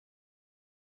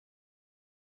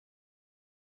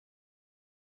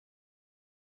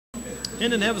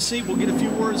Hendon, have a seat. We'll get a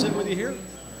few words in with you here.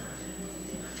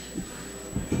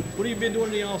 What have you been doing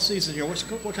in the off season here? What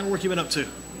kind of work you been up to?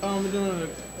 We're doing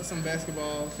some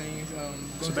basketball things.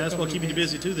 So basketball keeping you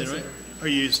busy too, then, right? Are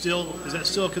you still? Is that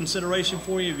still a consideration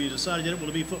for you? Have you decided yet? Will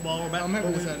it be football or basketball? I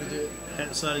haven't decided yet. Haven't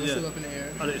decided yet. Still up in the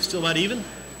air. Are they still that even?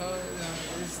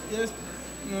 It's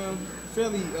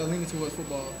fairly leaning towards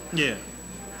football. Yeah.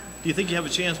 Do you think you have a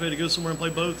chance maybe to go somewhere and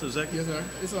play both? Is that? Yes, sir.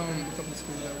 It's a couple of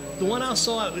schools that will. The one I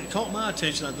saw, it caught my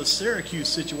attention, the Syracuse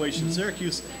situation. Mm-hmm.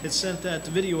 Syracuse had sent that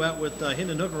video out with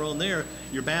Hendon Hooker on there.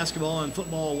 Your basketball and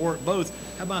football work both.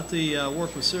 How about the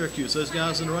work with Syracuse? Those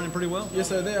guys in the running pretty well? Yes,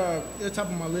 sir. They're top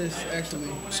of my list,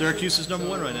 actually. Syracuse is number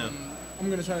one right now.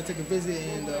 I'm going to try to take a visit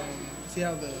and see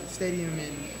how the stadium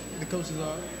and the coaches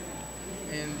are,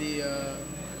 and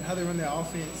how they run their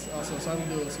offense also, so I can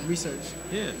do some research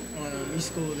on each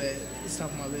school that is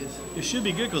top of my list. It should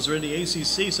be good because they're in the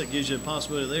ACC, so that gives you a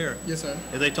possibility there. Yes, sir.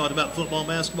 Have they talked about football and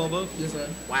basketball both? Yes, sir.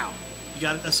 Wow. You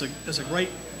got it. That's a great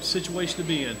situation to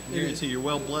be in. I guarantee you're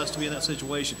well blessed to be in that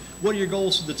situation. What are your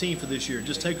goals for the team for this year?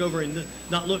 Just take over and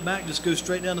not look back, just go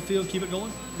straight down the field, keep it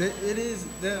going? It is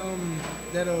that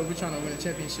we're trying to win a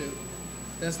championship.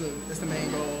 That's the main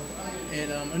goal,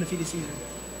 and undefeated season.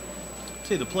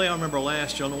 See, the play I remember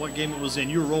last year, I don't know what game it was in,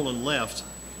 you were rolling left,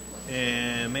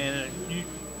 and man,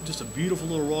 just a beautiful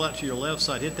little roll out to your left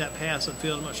side, hit that pass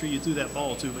upfield. I'm not sure you threw that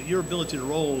ball to, but your ability to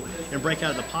roll and break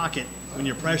out of the pocket when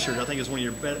you're pressured, I think is one of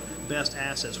your best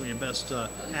assets, one of your best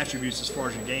attributes as far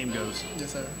as your game goes.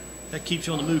 Yes, sir. That keeps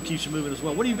you on the move, keeps you moving as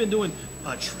well. What have you been doing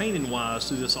training-wise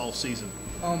through this off season?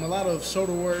 A lot of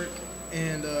shoulder work,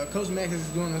 and Coach Mack is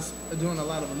doing a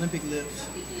lot of Olympic lifts.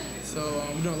 So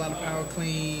we're doing a lot of power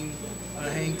clean,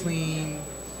 hang clean,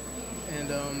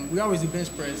 and we always do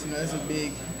bench press. You know, that's a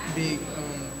big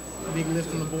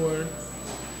lift on the board,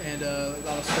 and a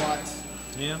lot of squats.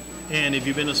 Yeah. And have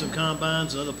you been to some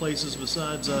combines and other places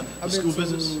besides the school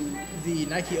visits? I've been to the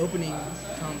Nike opening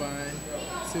combine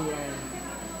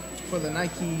for the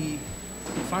Nike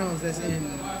finals that's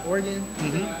in Oregon.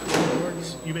 Mm-hmm. Oregon.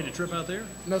 You made a trip out there?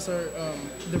 No, sir.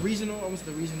 The regional. I went to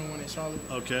the regional one in Charlotte.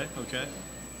 Okay.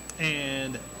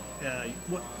 And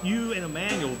you and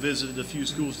Emmanuel visited a few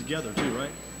schools together too, right?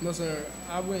 No, sir.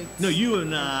 I went. No, you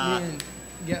and me and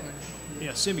Gatlin.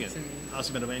 Yeah, Simeon. I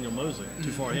also met Emmanuel Mosley.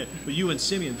 Too far ahead. But you and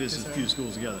Simeon visited a few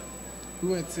schools together. We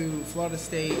went to Florida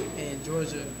State and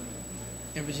Georgia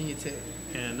and Virginia Tech.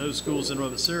 And those schools in a row.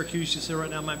 But Syracuse, you say right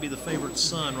now, might be the favorite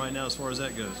son right now as far as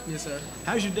that goes. Yes, sir.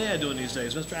 How's your dad doing these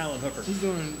days, Mr. Alan Hooker? He's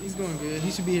doing good.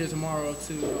 He should be here tomorrow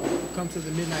to come to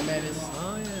the Midnight Madness.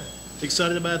 Oh yeah.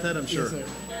 Excited about that, I'm sure. Yes,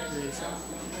 sir. Yes.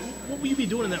 What will you be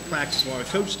doing in that practice tomorrow?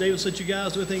 Coach Davis let you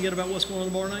guys do anything yet about what's going on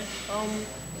tomorrow night?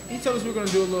 He told us we're going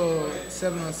to do a little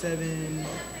 7-on-7,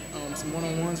 some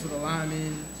one-on-ones for the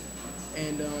linemen,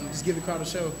 and just give the crowd a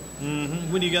show.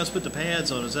 Mm-hmm. When do you guys put the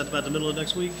pads on? Is that about the middle of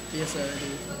next week? Yes, sir. It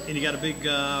is. And you got a big,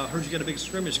 heard you got a big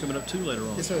scrimmage coming up too later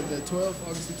on. Yes, sir. The 12th,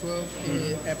 August the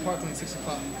 12th, at Parkland, 6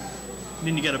 o'clock. And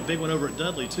then you got a big one over at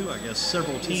Dudley too, I guess.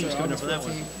 Several teams coming up for that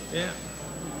one. Yeah.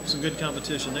 Some good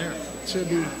competition there. Should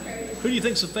be. Who do you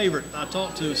think's the favorite? I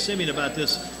talked to Simeon about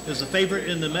this. Is the favorite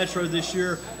in the Metro this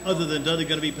year, other than Dudley,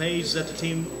 going to be Page? Is that the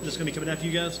team that's going to be coming after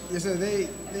you guys? Yes, sir.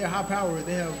 They're high powered.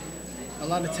 They have a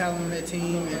lot of talent on that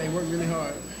team, and they work really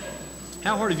hard.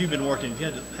 How hard have you been working?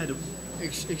 You had to...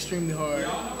 Extremely hard.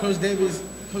 Coach Davis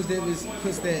puts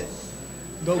that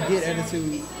go-get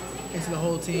attitude into the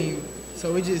whole team.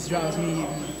 So it just drives me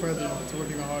even further to work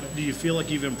even harder. Do you feel like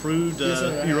you've improved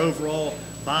yes, your overall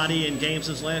body and game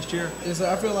since last year? Yes,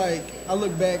 sir. I feel like I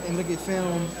look back and look at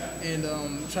film and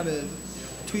try to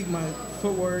tweak my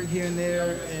footwork here and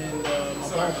there and my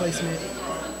ball placement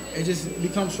and just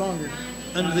become stronger.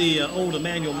 Under the old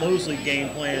Emmanuel Mosley game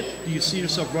plan, do you see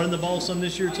yourself running the ball some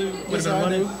this year too? Yes, sir, I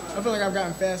do. I feel like I've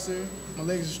gotten faster. My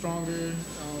legs are stronger.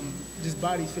 Just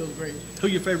body feels great. Who are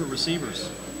your favorite receivers?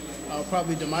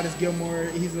 Probably Demotis Gilmore.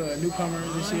 He's a newcomer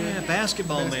this year. Yeah,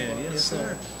 basketball man. Yes,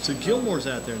 sir. So Gilmore's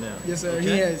out there now. Yes, sir.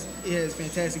 Okay. He has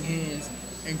fantastic hands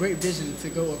and great vision to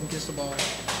go up and catch the ball.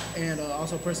 And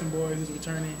also Preston Boyd, who's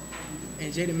returning,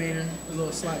 and Jaden Maynard, a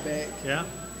little slot back. Yeah.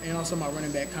 And also my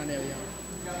running back, Connell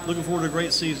Young. Looking forward to a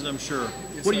great season, I'm sure.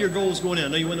 Yes, what are sir. your goals going in? I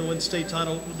know you want to win the state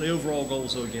title. The overall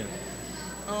goals, though, again.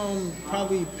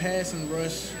 Probably pass and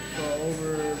rush for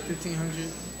over 1,500.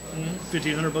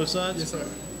 1,500 both sides? Yes, sir.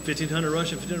 1,500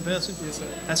 rushing, 1,500 passing? Yes, sir.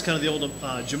 That's kind of the old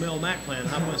Jamel Mack plan,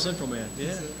 High Point Central man. Yeah.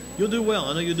 Yes, sir. You'll do well.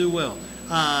 I know you'll do well.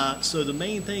 So the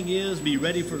main thing is be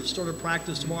ready for the start of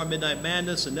practice tomorrow, Midnight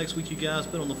Madness, and next week you guys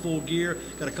put on the full gear.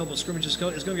 Got a couple of scrimmages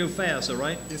going. It's going to go fast, though,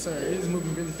 right? Yes, sir. It is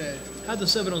moving really fast. How'd the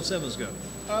 7-on-7s go?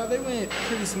 They went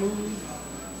pretty smooth.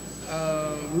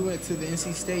 We went to the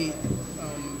NC State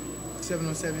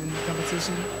 7-on-7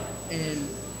 competition and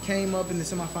came up in the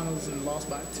semifinals and lost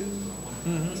by 2.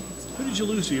 Who did you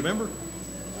lose to? You remember?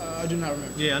 I do not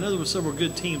remember. Yeah, I know there were several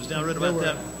good teams down. I read about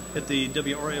that at the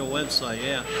WRAL website.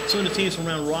 Yeah, some of the teams from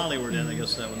around Raleigh were down. I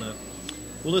guess that one.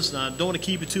 Well, listen, I don't want to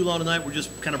keep you too long tonight. We're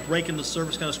just kind of breaking the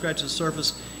surface, kind of scratching the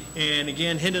surface. And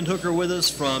again, Hendon Hooker with us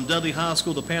from Dudley High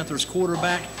School, the Panthers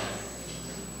quarterback.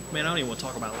 Man, I don't even want to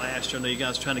talk about last year. I know you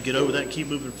guys are trying to get over that and keep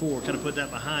moving forward, kind of put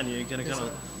that behind you and kind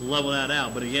of level that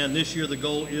out. But again, this year the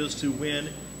goal is to win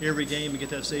every game and get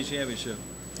that state championship.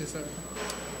 Yes, sir.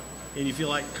 And you feel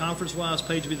like conference-wise,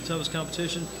 Page would be the toughest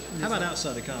competition? How about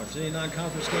outside the conference? Any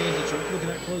non-conference games that you're looking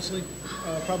at closely?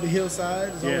 Probably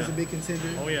Hillside is always a big contender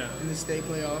in the state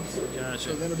playoffs. Gotcha.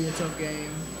 So that'll be a tough game.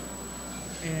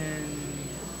 And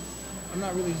I'm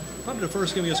not really... Probably the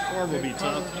first game against Carver will be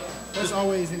tough. That's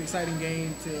always an exciting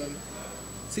game to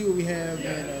see what we have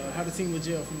and how the team will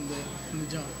gel from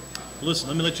the jump. Listen,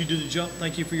 let me let you do the jump.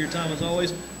 Thank you for your time as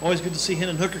always. Always good to see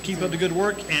Hendon Hooker. Keep up the good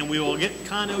work. And we will get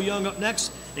Connell Young up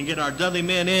next and get our Dudley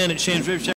men in at Shane's Rib Shack.